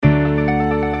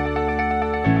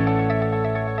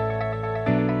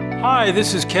Hi,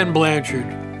 this is Ken Blanchard.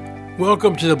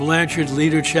 Welcome to the Blanchard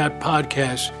Leader Chat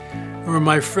podcast, where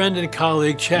my friend and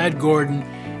colleague Chad Godin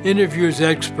interviews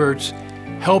experts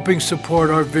helping support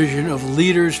our vision of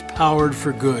leaders powered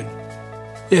for good.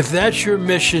 If that's your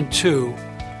mission too,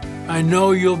 I know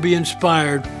you'll be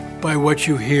inspired by what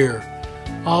you hear.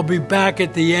 I'll be back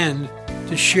at the end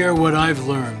to share what I've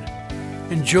learned.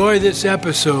 Enjoy this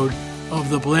episode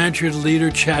of the Blanchard Leader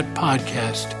Chat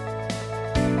podcast.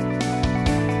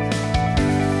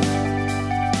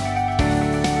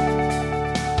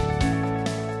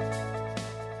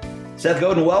 Seth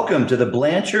Godin, welcome to the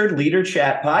Blanchard Leader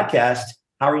Chat podcast.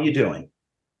 How are you doing?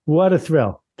 What a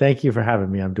thrill. Thank you for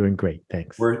having me. I'm doing great.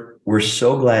 Thanks. We're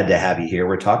so glad to have you here.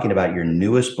 We're talking about your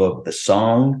newest book, The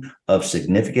Song of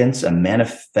Significance, a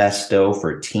manifesto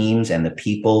for teams and the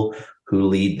people who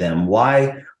lead them.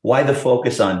 Why the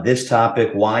focus on this topic?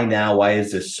 Why now? Why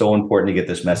is this so important to get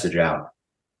this message out?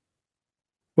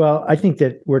 Well, I think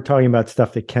that we're talking about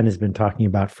stuff that Ken has been talking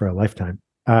about for a lifetime.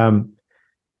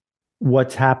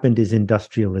 What's happened is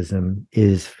industrialism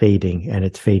is fading, and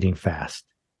it's fading fast.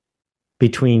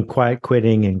 Between quiet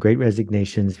quitting and great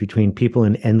resignations, between people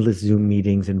in endless Zoom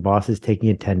meetings and bosses taking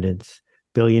attendance,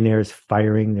 billionaires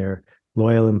firing their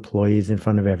loyal employees in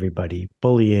front of everybody,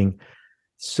 bullying,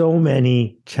 so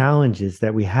many challenges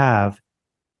that we have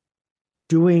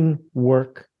doing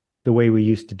work the way we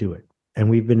used to do it. And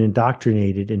we've been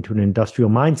indoctrinated into an industrial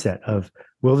mindset of,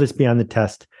 will this be on the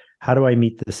test? How do I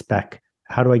meet the spec?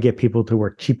 How do I get people to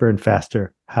work cheaper and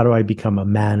faster? How do I become a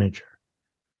manager?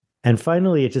 And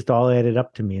finally, it just all added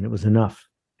up to me, and it was enough.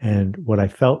 And what I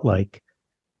felt like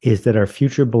is that our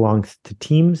future belongs to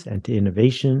teams and to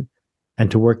innovation and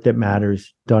to work that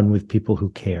matters done with people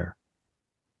who care.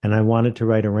 And I wanted to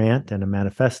write a rant and a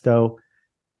manifesto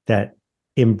that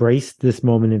embraced this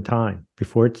moment in time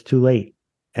before it's too late.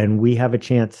 And we have a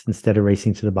chance, instead of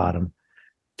racing to the bottom,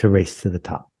 to race to the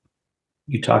top.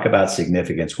 You talk about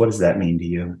significance. What does that mean to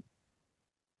you?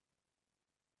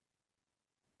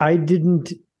 I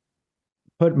didn't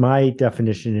put my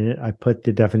definition in it. I put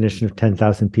the definition of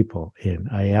 10,000 people in.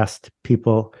 I asked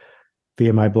people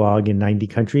via my blog in 90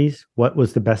 countries, what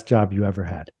was the best job you ever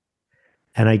had?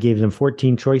 And I gave them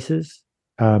 14 choices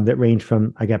that range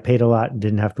from I got paid a lot and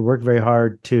didn't have to work very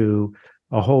hard to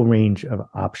a whole range of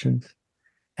options.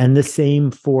 And the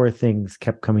same four things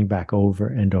kept coming back over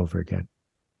and over again.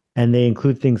 And they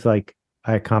include things like,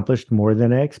 I accomplished more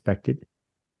than I expected.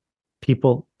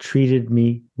 People treated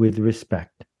me with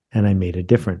respect, and I made a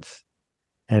difference.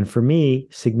 And for me,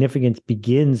 significance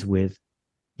begins with,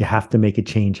 you have to make a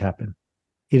change happen.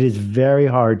 It is very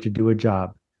hard to do a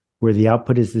job where the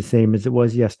output is the same as it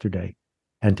was yesterday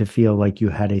and to feel like you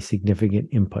had a significant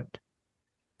input.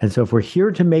 And so if we're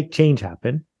here to make change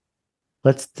happen,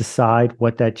 let's decide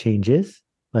what that change is.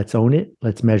 Let's own it.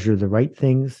 Let's measure the right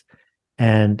things.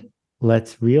 And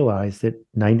let's realize that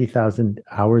 90,000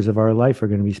 hours of our life are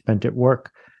going to be spent at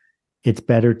work. It's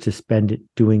better to spend it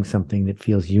doing something that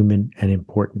feels human and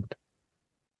important.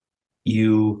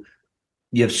 You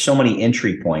have so many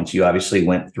entry points. You obviously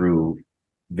went through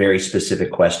very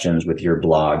specific questions with your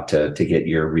blog to get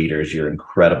your readers, your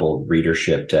incredible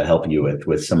readership to help you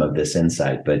with some of this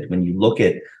insight. But when you look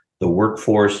at the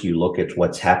workforce, you look at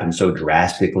what's happened so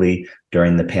drastically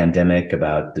during the pandemic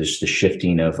about this, the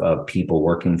shifting of people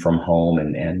working from home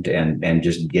and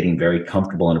just getting very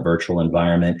comfortable in a virtual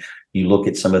environment. You look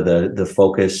at some of the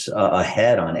focus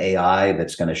ahead on AI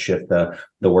that's going to shift the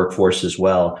workforce as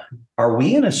well. Are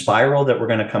we in a spiral that we're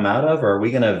going to come out of, or are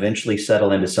we going to eventually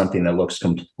settle into something that looks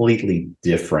completely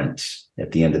different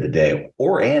at the end of the day?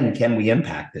 And can we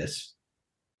impact this?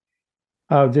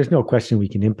 There's no question we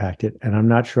can impact it. And I'm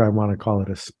not sure I want to call it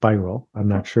a spiral. I'm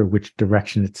not sure which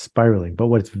direction it's spiraling. But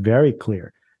what's very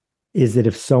clear is that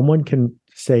if someone can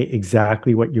say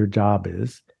exactly what your job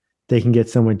is, they can get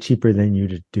someone cheaper than you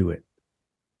to do it.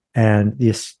 And the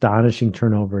astonishing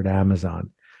turnover at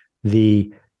Amazon,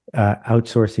 the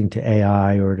outsourcing to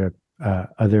AI or to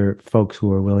other folks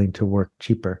who are willing to work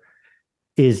cheaper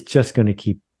is just going to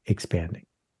keep expanding.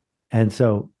 And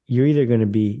so you're either going to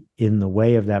be in the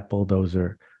way of that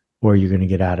bulldozer or you're going to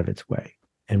get out of its way.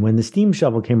 And when the steam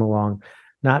shovel came along,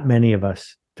 not many of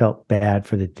us felt bad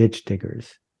for the ditch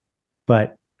diggers,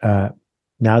 but now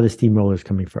the steamroller is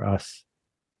coming for us.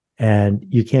 And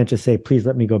you can't just say, please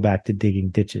let me go back to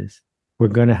digging ditches. We're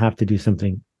going to have to do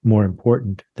something more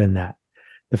important than that.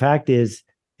 The fact is,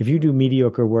 if you do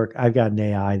mediocre work, I've got an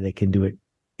AI that can do it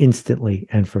instantly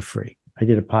and for free. I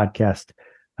did a podcast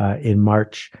in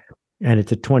March, and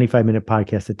it's a 25-minute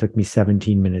podcast that took me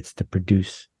 17 minutes to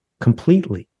produce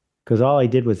completely, because all I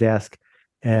did was ask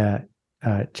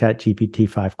ChatGPT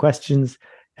 5 questions,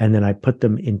 And then I put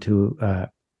them into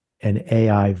an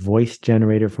AI voice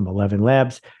generator from 11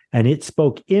 Labs, and it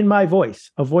spoke in my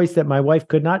voice, a voice that my wife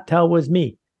could not tell was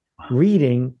me,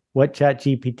 reading what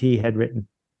ChatGPT had written.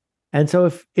 And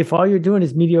so if all you're doing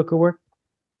is mediocre work,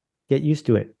 get used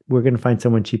to it. We're going to find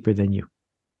someone cheaper than you.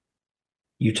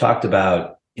 You talked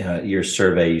about your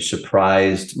survey. You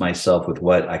surprised myself with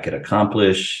what I could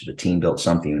accomplish. The team built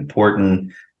something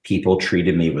important. People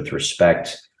treated me with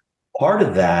respect. Part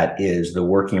of that is the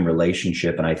working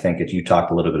relationship. And I think if you talked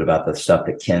a little bit about the stuff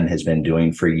that Ken has been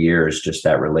doing for years, just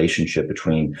that relationship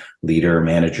between leader,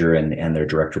 manager, and their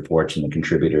direct reports and the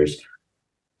contributors.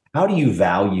 How do you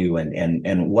value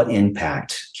and what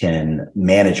impact can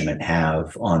management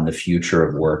have on the future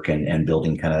of work and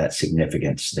building kind of that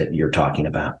significance that you're talking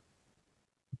about?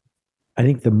 I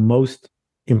think the most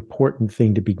important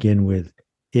thing to begin with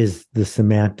is the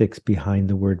semantics behind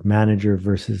the word manager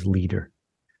versus leader.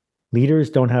 Leaders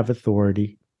don't have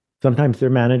authority. Sometimes they're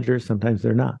managers, sometimes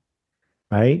they're not,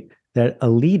 right? That a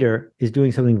leader is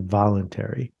doing something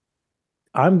voluntary.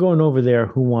 I'm going over there,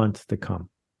 who wants to come?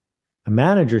 A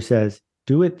manager says,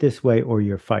 do it this way or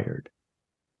you're fired.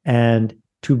 And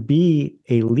to be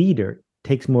a leader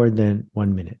takes more than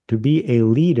 1 minute. To be a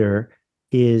leader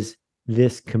is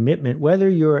this commitment, whether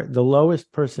you're the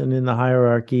lowest person in the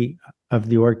hierarchy of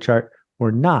the org chart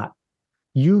or not,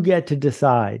 you get to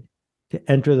decide to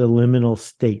enter the liminal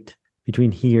state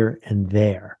between here and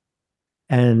there.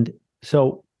 And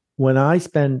so when I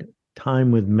spend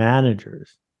time with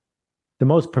managers, the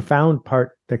most profound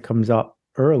part that comes up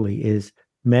early is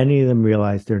many of them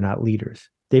realize they're not leaders.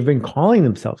 They've been calling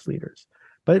themselves leaders,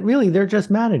 but really they're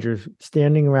just managers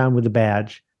standing around with a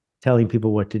badge telling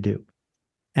people what to do.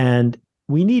 And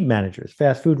we need managers.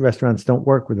 Fast food restaurants don't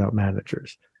work without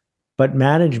managers, but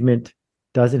management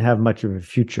doesn't have much of a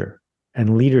future,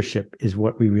 and leadership is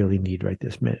what we really need right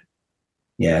this minute.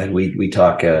 Yeah, we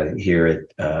talk here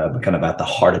at kind of about the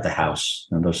heart of the house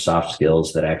and those soft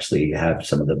skills that actually have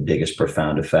some of the biggest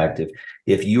profound effect.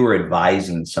 If you were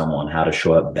advising someone how to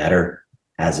show up better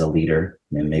as a leader,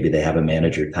 and maybe they have a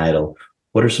manager title,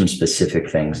 what are some specific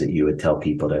things that you would tell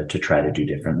people to try to do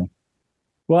differently?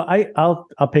 Well,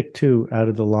 I'll pick two out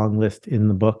of the long list in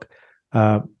the book.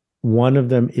 One of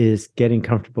them is getting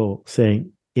comfortable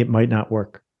saying it might not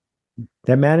work.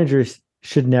 That managers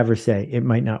should never say it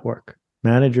might not work.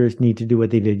 Managers need to do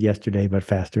what they did yesterday, but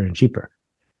faster and cheaper.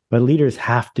 But leaders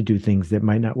have to do things that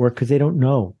might not work because they don't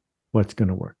know what's going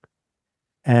to work.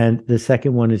 And the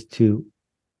second one is to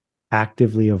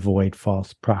actively avoid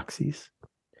false proxies.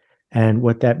 And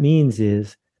what that means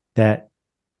is that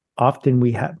often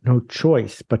we have no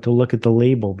choice but to look at the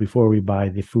label before we buy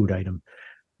the food item.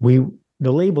 The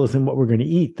label isn't what we're going to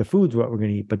eat. The food's what we're going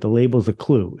to eat, but the label's a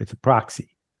clue. It's a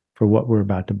proxy for what we're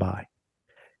about to buy.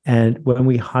 And when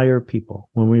we hire people,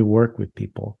 when we work with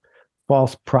people,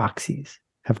 false proxies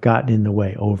have gotten in the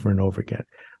way over and over again.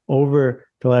 Over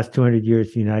the last 200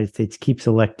 years, the United States keeps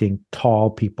electing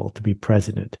tall people to be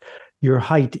president. Your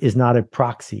height is not a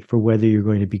proxy for whether you're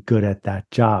going to be good at that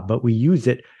job, but we use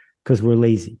it because we're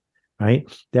lazy, right?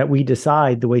 That we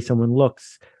decide the way someone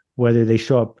looks, whether they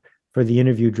show up for the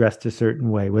interview dressed a certain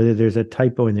way, whether there's a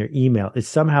typo in their email, is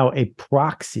somehow a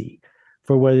proxy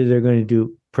for whether they're going to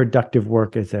do productive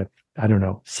work as a,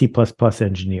 C++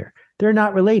 engineer. They're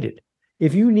not related.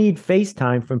 If you need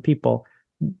FaceTime from people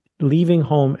leaving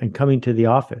home and coming to the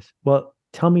office, well,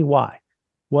 tell me why.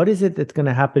 What is it that's going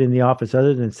to happen in the office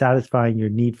other than satisfying your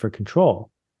need for control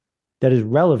that is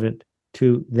relevant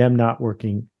to them not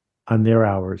working on their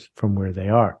hours from where they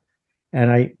are?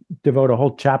 And I devote a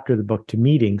whole chapter of the book to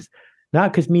meetings,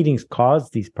 not because meetings cause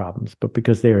these problems, but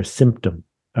because they are a symptom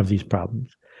of these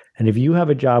problems. And if you have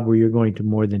a job where you're going to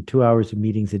more than 2 hours of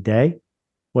meetings a day,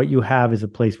 what you have is a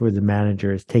place where the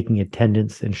manager is taking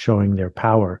attendance and showing their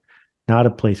power, not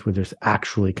a place where there's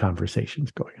actually conversations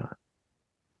going on.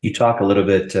 You talk a little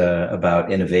bit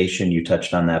about innovation. You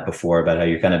touched on that before, about how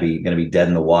you're going to be dead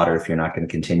in the water if you're not going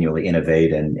to continually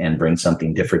innovate and bring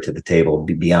something different to the table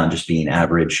beyond just being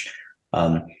average.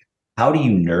 How do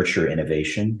you nurture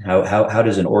innovation? How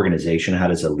does an organization, how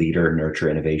does a leader nurture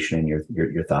innovation in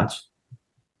your thoughts?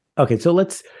 Okay, so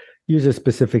let's use a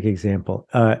specific example.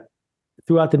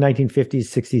 Throughout the 1950s,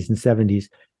 60s, and 70s,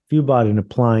 if you bought an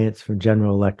appliance from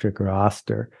General Electric or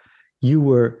Oster, you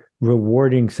were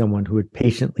rewarding someone who had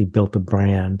patiently built a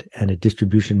brand and a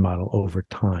distribution model over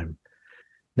time.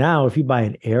 Now, if you buy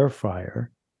an air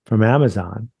fryer from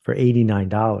Amazon for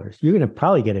 $89, you're going to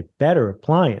probably get a better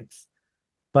appliance,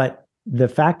 but the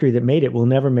factory that made it will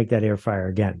never make that air fryer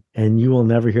again, and you will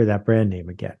never hear that brand name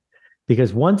again.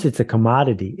 Because once it's a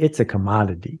commodity, it's a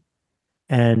commodity.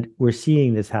 And we're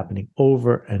seeing this happening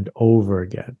over and over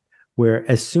again, where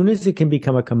as soon as it can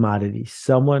become a commodity,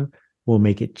 someone will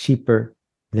make it cheaper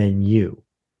than you.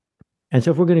 And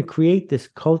so if we're going to create this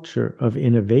culture of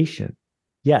innovation,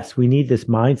 yes, we need this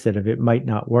mindset of it might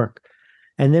not work.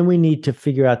 And then we need to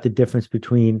figure out the difference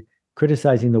between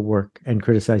criticizing the work and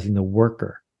criticizing the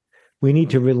worker. We need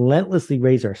to relentlessly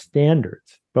raise our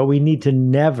standards, but we need to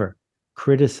never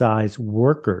criticize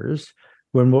workers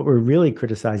when what we're really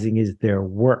criticizing is their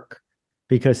work.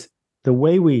 Because the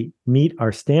way we meet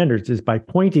our standards is by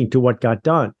pointing to what got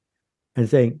done and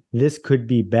saying, this could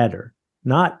be better.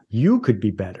 Not you could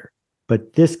be better,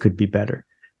 but this could be better.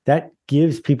 That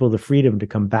gives people the freedom to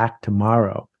come back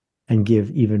tomorrow and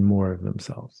give even more of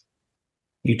themselves.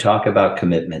 You talk about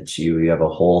commitments. You have a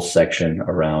whole section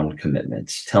around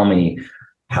commitments. Tell me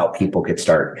how people could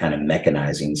start kind of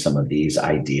mechanizing some of these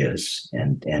ideas,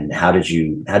 and how did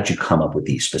you come up with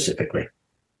these specifically?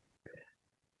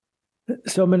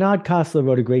 So Manad Khosla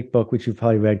wrote a great book, which you've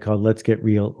probably read, called Let's Get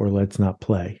Real or Let's Not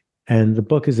Play. And the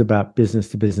book is about business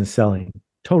to business selling,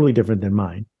 totally different than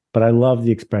mine. But I love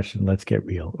the expression, let's get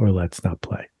real or let's not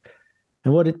play.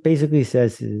 And what it basically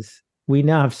says is we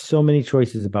now have so many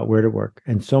choices about where to work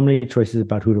and so many choices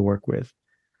about who to work with.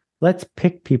 Let's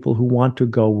pick people who want to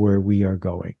go where we are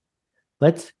going.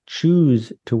 Let's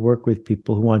choose to work with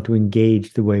people who want to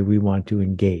engage the way we want to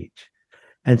engage.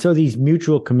 And so these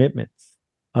mutual commitments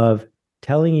of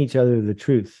telling each other the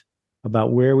truth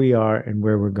about where we are and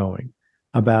where we're going,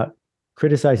 about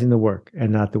criticizing the work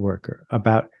and not the worker,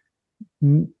 about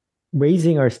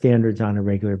raising our standards on a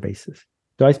regular basis.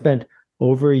 So I spent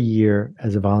over a year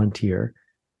as a volunteer,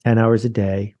 10 hours a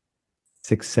day,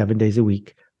 6-7 days a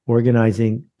week,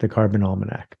 organizing the Carbon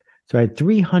Almanac. So I had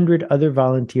 300 other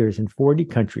volunteers in 40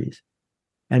 countries,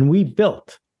 and we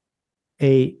built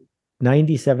a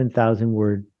 97,000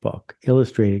 word book,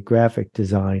 illustrated, graphic,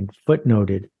 designed,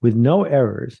 footnoted, with no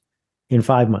errors in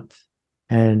 5 months.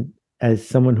 And as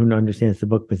someone who understands the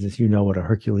book business, you know what a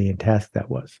Herculean task that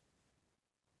was.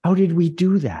 How did we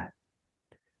do that?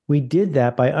 We did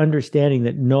that by understanding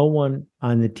that no one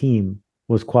on the team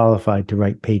was qualified to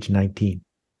write page 19.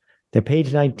 That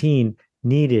page 19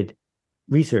 needed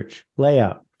research,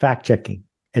 layout, fact-checking,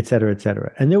 et cetera, et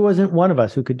cetera. And there wasn't one of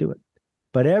us who could do it,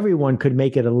 but everyone could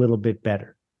make it a little bit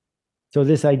better. So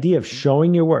this idea of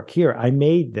showing your work, here, I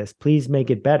made this, please make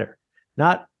it better.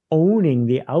 Not owning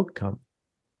the outcome,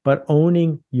 but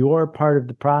owning your part of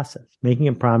the process, making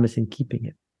a promise and keeping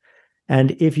it.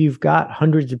 And if you've got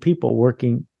hundreds of people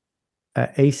working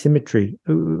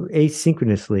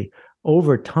asynchronously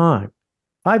over time,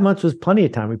 5 months was plenty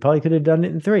of time. We probably could have done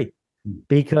it in 3,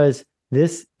 because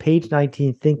this page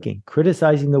 19 thinking,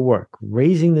 criticizing the work,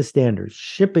 raising the standards,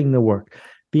 shipping the work,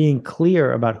 being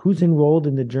clear about who's enrolled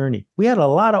in the journey. We had a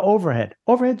lot of overhead.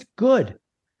 Overhead's good,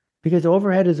 because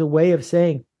overhead is a way of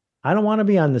saying, I don't want to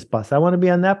be on this bus. I want to be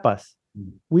on that bus.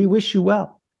 We wish you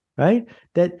well, right?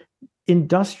 That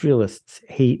industrialists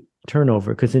hate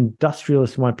turnover because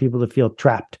industrialists want people to feel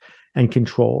trapped and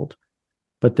controlled.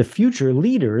 But the future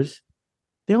leaders,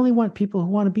 they only want people who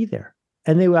want to be there.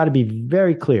 And they ought to be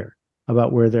very clear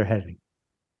about where they're heading.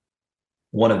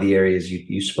 One of the areas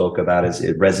you spoke about is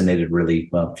it resonated really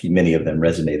well. Many of them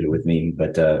resonated with me,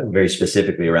 but very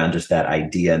specifically around just that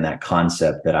idea and that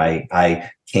concept that I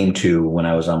came to when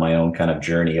I was on my own kind of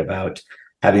journey about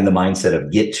having the mindset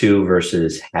of get to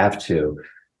versus have to.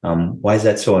 Why is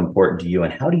that so important to you?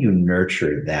 And how do you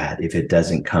nurture that if it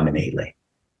doesn't come innately?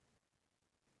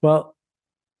 Well,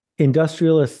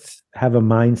 industrialists have a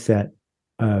mindset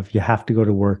of you have to go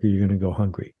to work or you're going to go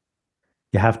hungry.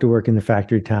 You have to work in the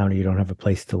factory town or you don't have a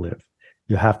place to live.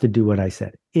 You have to do what I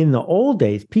said. In the old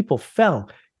days, people fell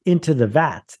into the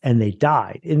vats and they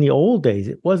died. In the old days,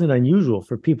 it wasn't unusual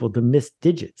for people to miss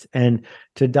digits and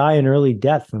to die an early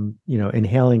death from,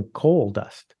 inhaling coal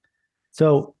dust.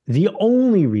 So the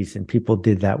only reason people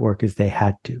did that work is they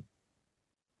had to.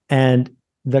 And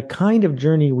the kind of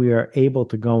journey we are able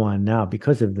to go on now,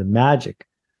 because of the magic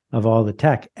of all the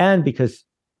tech, and because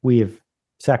we have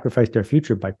sacrificed our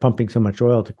future by pumping so much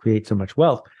oil to create so much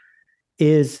wealth,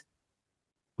 is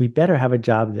we better have a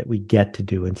job that we get to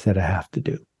do instead of have to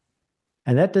do.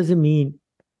 And that doesn't mean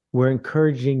we're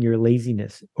encouraging your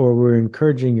laziness or we're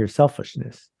encouraging your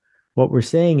selfishness. What we're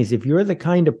saying is if you're the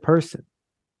kind of person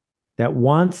that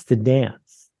wants to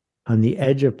dance on the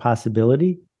edge of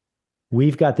possibility,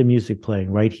 we've got the music playing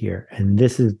right here. And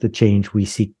this is the change we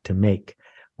seek to make.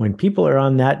 When people are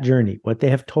on that journey, what they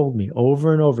have told me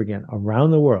over and over again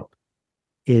around the world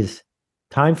is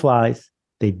time flies,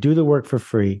 they do the work for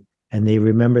free, and they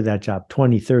remember that job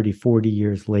 20, 30, 40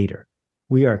 years later.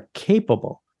 We are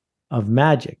capable of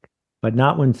magic but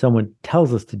not when someone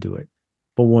tells us to do it,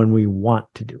 but when we want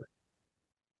to do it.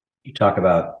 You talk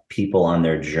about people on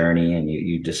their journey, and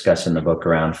you discuss in the book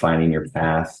around finding your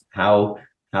path. How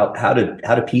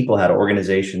do people, how do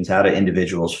organizations, how do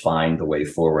individuals find the way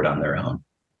forward on their own?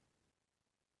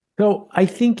 So I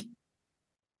think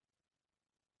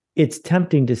it's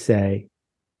tempting to say,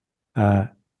 I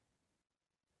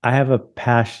have a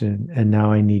passion and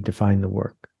now I need to find the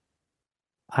work.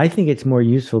 I think it's more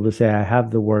useful to say, I have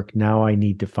the work, now I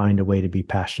need to find a way to be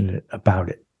passionate about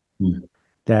it.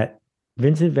 That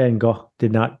Vincent van Gogh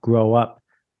did not grow up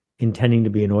intending to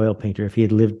be an oil painter. If he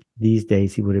had lived these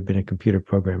days, he would have been a computer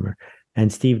programmer.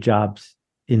 And Steve Jobs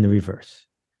in the reverse.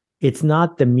 It's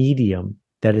not the medium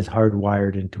that is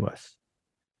hardwired into us.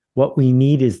 What we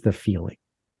need is the feeling.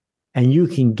 And you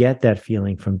can get that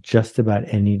feeling from just about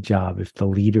any job if the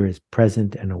leader is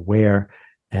present and aware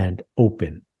and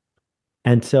open.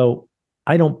 And so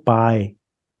I don't buy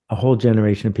a whole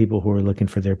generation of people who are looking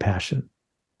for their passion,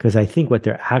 because I think what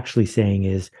they're actually saying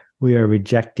is we are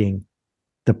rejecting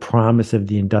the promise of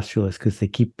the industrialists because they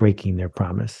keep breaking their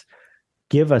promise.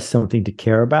 Give us something to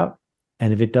care about.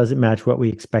 And if it doesn't match what we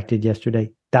expected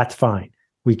yesterday, that's fine.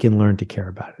 We can learn to care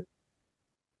about it.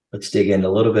 Let's dig in a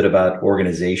little bit about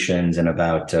organizations and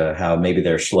about how maybe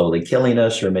they're slowly killing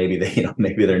us, or maybe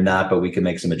maybe they're not, but we can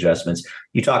make some adjustments.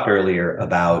 You talked earlier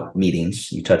about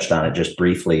meetings. You touched on it just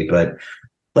briefly, but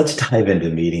let's dive into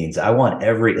meetings. I want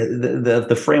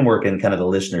the framework and kind of the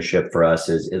listenership for us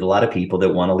is a lot of people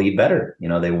that want to lead better.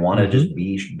 They want to just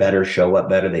be better, show up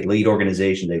better. They lead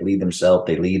organizations, they lead themselves,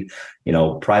 they lead,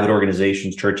 private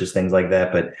organizations, churches, things like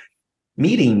that. But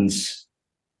meetings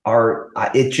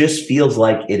it just feels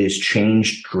like it has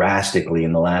changed drastically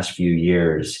in the last few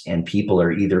years, and people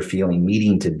are either feeling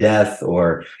meeting to death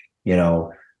or,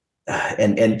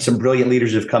 and some brilliant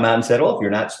leaders have come out and said, "Oh,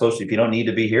 if you don't need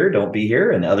to be here, don't be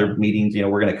here." And other meetings,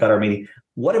 we're going to cut our meeting.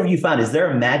 What have you found? Is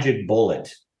there a magic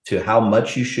bullet to how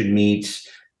much you should meet,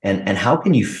 and how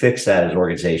can you fix that as an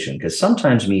organization? Because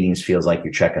sometimes meetings feels like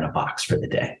you're checking a box for the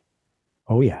day.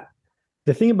 Oh yeah.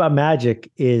 The thing about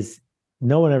magic is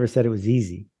no one ever said it was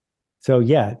easy. So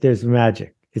yeah, there's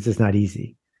magic. It's just not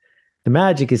easy. The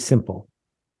magic is simple.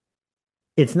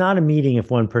 It's not a meeting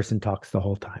if one person talks the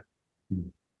whole time.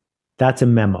 That's a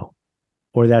memo,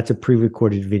 or that's a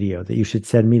pre-recorded video that you should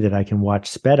send me that I can watch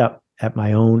sped up at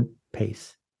my own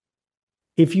pace.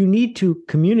 If you need to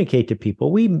communicate to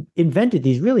people, we invented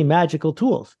these really magical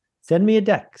tools. Send me a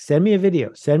deck, send me a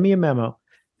video, send me a memo,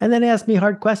 and then ask me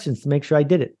hard questions to make sure I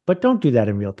did it. But don't do that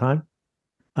in real time.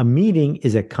 A meeting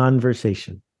is a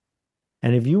conversation.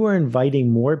 And if you are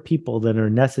inviting more people than are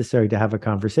necessary to have a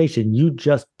conversation, you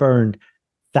just burned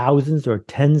thousands or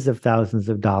tens of thousands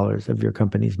of dollars of your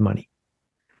company's money.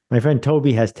 My friend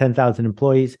Toby has 10,000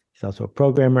 employees. He's also a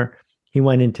programmer. He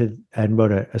went into and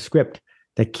wrote a script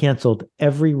that canceled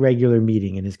every regular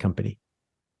meeting in his company.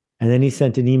 And then he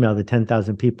sent an email to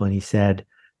 10,000 people and he said,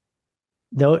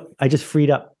 "No, I just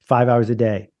freed up 5 hours a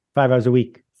day, 5 hours a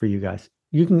week for you guys.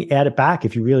 You can add it back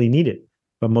if you really need it."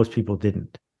 But most people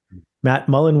didn't. Matt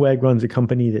Mullenweg runs a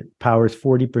company that powers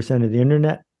 40% of the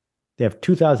internet. They have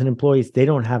 2,000 employees. They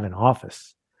don't have an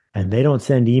office, and they don't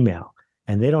send email,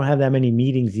 and they don't have that many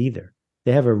meetings either.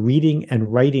 They have a reading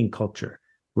and writing culture.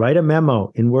 Write a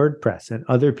memo in WordPress, and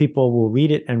other people will read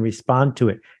it and respond to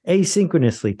it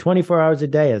asynchronously, 24 hours a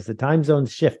day as the time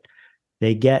zones shift.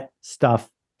 They get stuff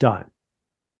done.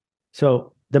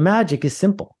 So the magic is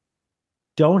simple.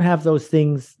 Don't have those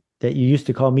things that you used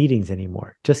to call meetings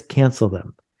anymore. Just cancel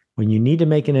them. When you need to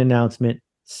make an announcement,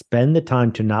 spend the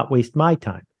time to not waste my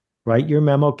time. Write your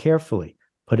memo carefully,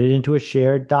 put it into a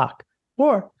shared doc,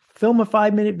 or film a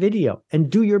 5-minute video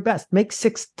and do your best. Make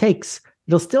 6 takes.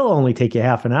 It'll still only take you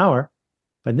half an hour.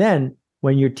 But then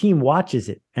when your team watches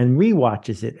it and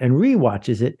rewatches it and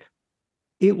rewatches it,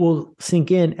 it will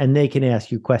sink in and they can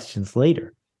ask you questions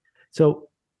later. So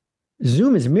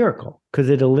Zoom is a miracle because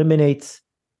it eliminates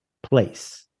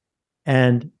place.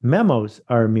 And memos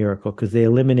are a miracle because they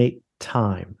eliminate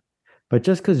time. But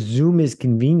just because Zoom is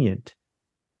convenient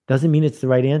doesn't mean it's the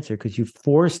right answer, because you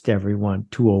forced everyone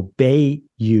to obey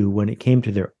you when it came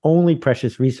to their only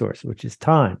precious resource, which is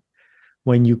time,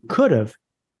 when you could have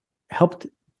helped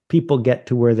people get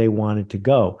to where they wanted to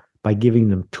go by giving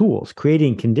them tools,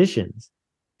 creating conditions,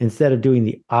 instead of doing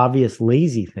the obvious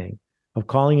lazy thing of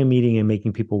calling a meeting and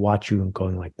making people watch you and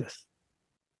going like this.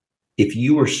 If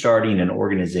you were starting an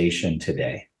organization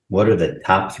today, what are the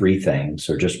top 3 things,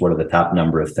 or just what are the top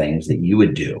number of things that you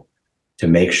would do to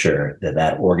make sure that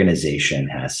that organization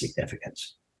has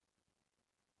significance?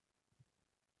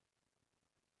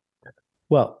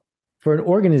 Well, for an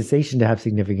organization to have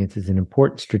significance is an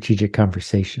important strategic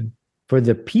conversation. For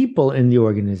the people in the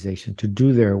organization to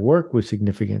do their work with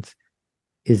significance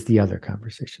is the other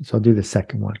conversation. So I'll do the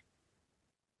second one.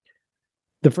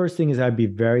 The first thing is I'd be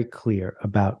very clear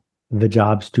about the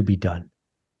jobs to be done,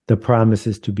 the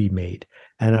promises to be made.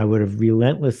 And I would have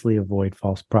relentlessly avoid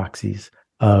false proxies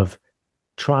of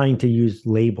trying to use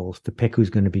labels to pick who's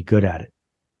going to be good at it.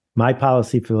 My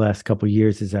policy for the last couple of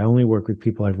years is I only work with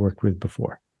people I've worked with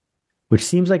before, which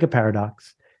seems like a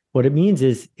paradox. What it means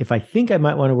is if I think I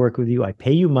might want to work with you, I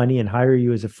pay you money and hire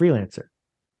you as a freelancer.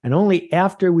 And only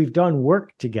after we've done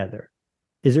work together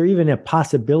is there even a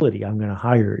possibility I'm going to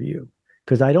hire you.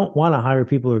 Because I don't want to hire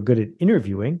people who are good at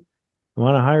interviewing. I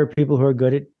want to hire people who are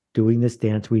good at doing this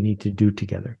dance we need to do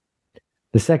together.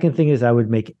 The second thing is I would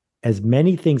make as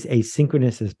many things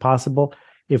asynchronous as possible.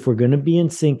 If we're going to be in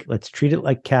sync, let's treat it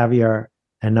like caviar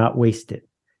and not waste it.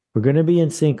 We're going to be in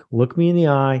sync. Look me in the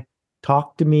eye.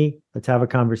 Talk to me. Let's have a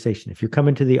conversation. If you're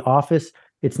coming to the office,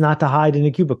 it's not to hide in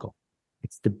a cubicle.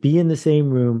 It's to be in the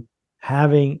same room,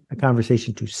 having a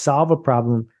conversation to solve a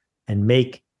problem and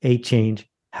make a change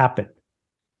happen.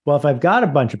 Well, if I've got a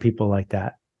bunch of people like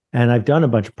that, and I've done a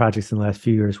bunch of projects in the last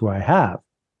few years where I have,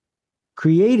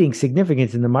 creating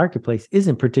significance in the marketplace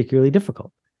isn't particularly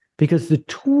difficult because the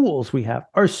tools we have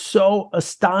are so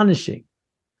astonishing.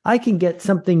 I can get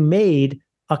something made,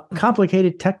 a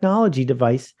complicated technology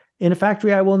device, in a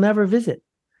factory I will never visit.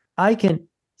 I can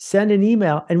send an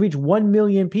email and reach 1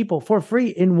 million people for free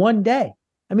in one day.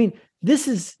 I mean, this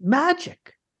is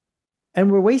magic.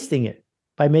 And we're wasting it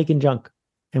by making junk.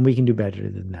 And we can do better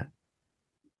than that.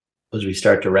 As we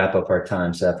start to wrap up our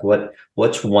time, Seth,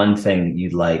 what's one thing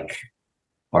you'd like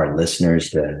our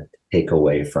listeners to take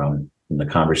away from the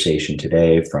conversation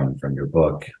today, from your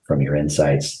book, from your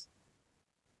insights?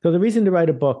 So the reason to write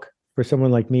a book for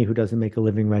someone like me who doesn't make a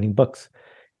living writing books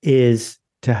is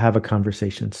to have a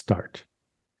conversation start.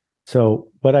 So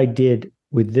what I did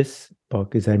with this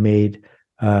book is I made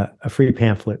a free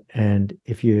pamphlet. And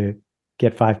if you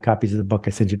get 5 copies of the book,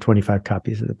 I send you 25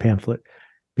 copies of the pamphlet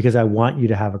because I want you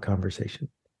to have a conversation.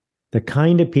 The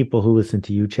kind of people who listen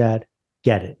to you, Chad,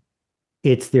 get it.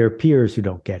 It's their peers who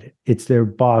don't get it. It's their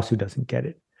boss who doesn't get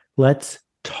it. Let's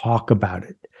talk about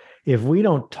it. If we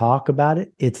don't talk about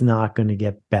it, it's not going to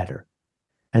get better.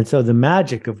 And so the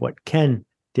magic of what Ken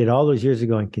did all those years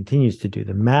ago and continues to do,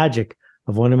 the magic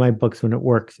of one of my books when it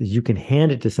works is you can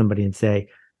hand it to somebody and say,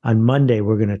 on Monday,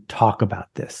 we're going to talk about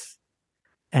this.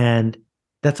 And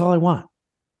that's all I want.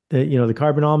 The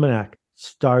Carbon Almanac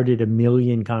started 1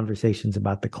 million conversations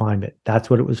about the climate. That's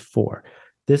what it was for.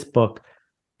 This book,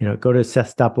 go to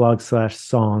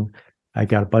seth.blog/song. I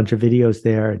got a bunch of videos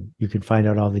there and you can find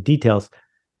out all the details.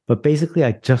 But basically,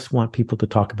 I just want people to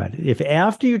talk about it. If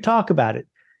after you talk about it,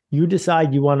 you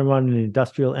decide you want to run an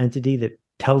industrial entity that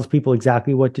tells people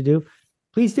exactly what to do,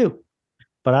 please do.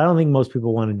 But I don't think most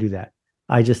people want to do that.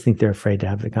 I just think they're afraid to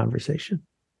have the conversation.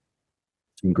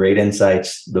 Some great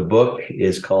insights. The book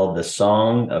is called The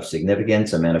Song of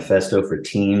Significance, a manifesto for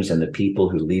teams and the people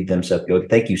who lead themselves.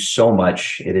 Thank you so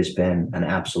much. It has been an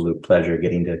absolute pleasure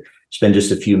getting to spend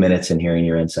just a few minutes and hearing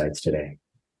your insights today.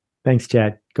 Thanks,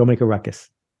 Chad. Go make a ruckus.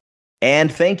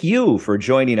 And thank you for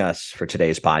joining us for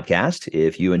today's podcast.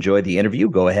 If you enjoyed the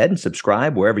interview, go ahead and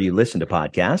subscribe wherever you listen to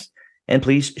podcasts, and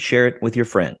please share it with your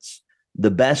friends. The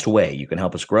best way you can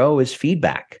help us grow is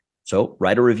feedback. So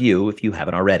write a review if you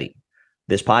haven't already.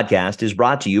 This podcast is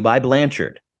brought to you by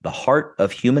Blanchard, the heart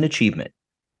of human achievement.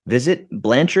 Visit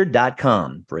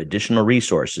Blanchard.com for additional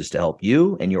resources to help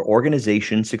you and your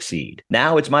organization succeed.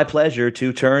 Now it's my pleasure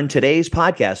to turn today's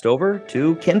podcast over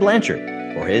to Ken Blanchard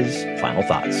for his final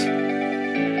thoughts.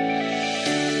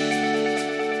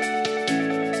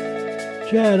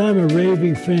 Chad, I'm a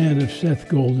raving fan of Seth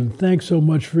Godin. Thanks so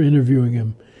much for interviewing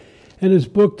him. And his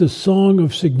book, The Song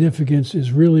of Significance,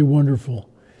 is really wonderful.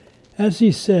 As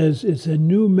he says, it's a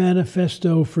new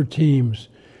manifesto for teams.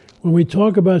 When we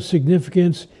talk about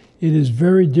significance, it is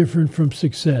very different from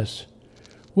success.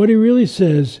 What he really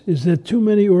says is that too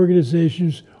many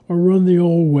organizations are run the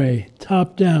old way,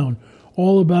 top down,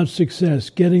 all about success,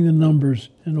 getting the numbers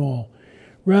and all,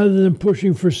 rather than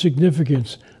pushing for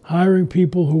significance, hiring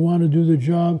people who want to do the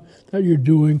job that you're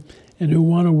doing and who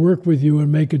want to work with you and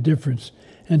make a difference.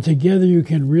 And together you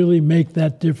can really make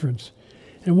that difference.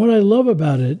 And what I love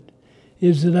about it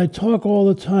is that I talk all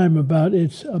the time about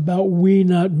it's about we,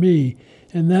 not me.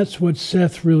 And that's what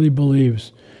Seth really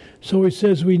believes. So he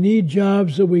says we need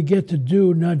jobs that we get to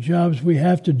do, not jobs we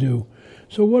have to do.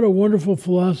 So what a wonderful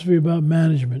philosophy about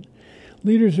management.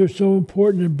 Leaders are so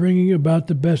important in bringing about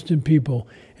the best in people,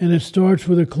 and it starts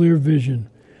with a clear vision.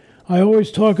 I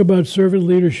always talk about servant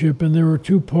leadership, and there are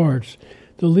 2 parts.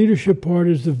 The leadership part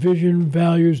is the vision,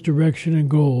 values, direction, and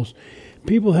goals.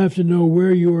 People have to know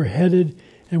where you are headed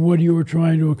and what you are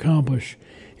trying to accomplish.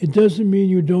 It doesn't mean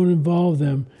you don't involve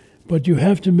them, but you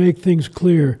have to make things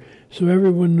clear so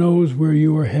everyone knows where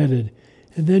you are headed.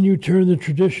 And then you turn the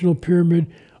traditional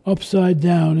pyramid upside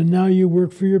down, and now you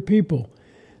work for your people.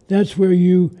 That's where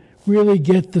you really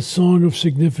get the song of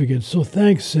significance. So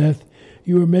thanks, Seth.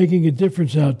 You are making a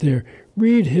difference out there.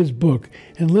 Read his book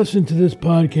and listen to this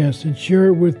podcast and share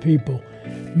it with people.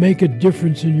 Make a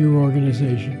difference in your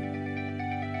organization.